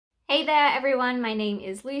Hey there everyone, my name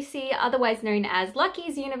is Lucy, otherwise known as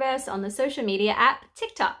Lucky's Universe on the social media app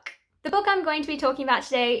TikTok. The book I'm going to be talking about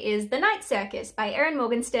today is The Night Circus by Erin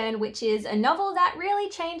Morgenstern, which is a novel that really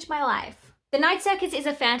changed my life. The Night Circus is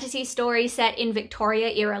a fantasy story set in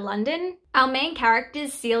Victoria-era London. Our main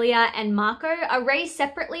characters, Celia and Marco, are raised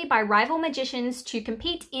separately by rival magicians to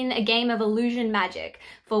compete in a game of illusion magic,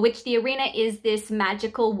 for which the arena is this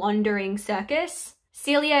magical wandering circus.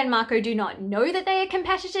 Celia and Marco do not know that they are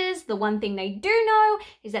competitors. The one thing they do know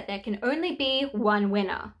is that there can only be one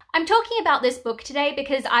winner. I'm talking about this book today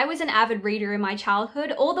because I was an avid reader in my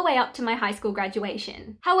childhood all the way up to my high school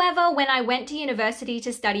graduation. However, when I went to university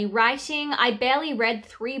to study writing, I barely read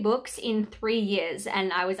 3 books in 3 years,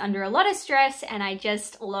 and I was under a lot of stress and I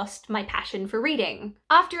just lost my passion for reading.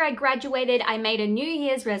 After I graduated, I made a New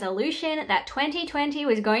Year's resolution that 2020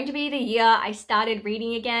 was going to be the year I started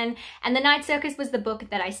reading again, and The Night Circus was the book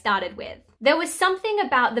that I started with. There was something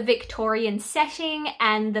about the Victorian setting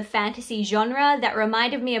and the fantasy genre that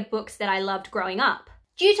reminded me of books that I loved growing up.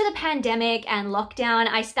 Due to the pandemic and lockdown,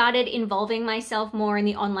 I started involving myself more in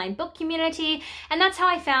the online book community, and that's how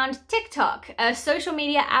I found TikTok, a social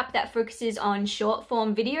media app that focuses on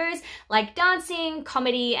short-form videos like dancing,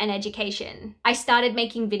 comedy, and education. I started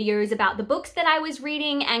making videos about the books that I was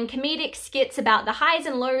reading and comedic skits about the highs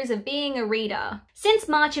and lows of being a reader. Since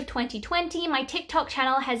March of 2020, my TikTok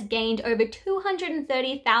channel has gained over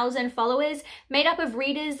 230,000 followers made up of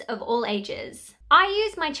readers of all ages. I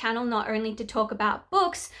use my channel not only to talk about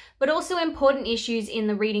books, but also important issues in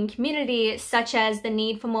the reading community, such as the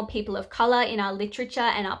need for more people of color in our literature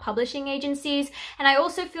and our publishing agencies, and I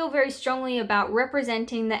also feel very strongly about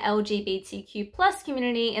representing the LGBTQ+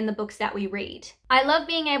 community in the books that we read. I love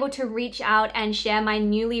being able to reach out and share my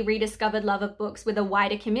newly rediscovered love of books with a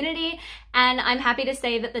wider community, and I'm happy to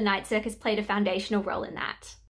say that The Night Circus played a foundational role in that.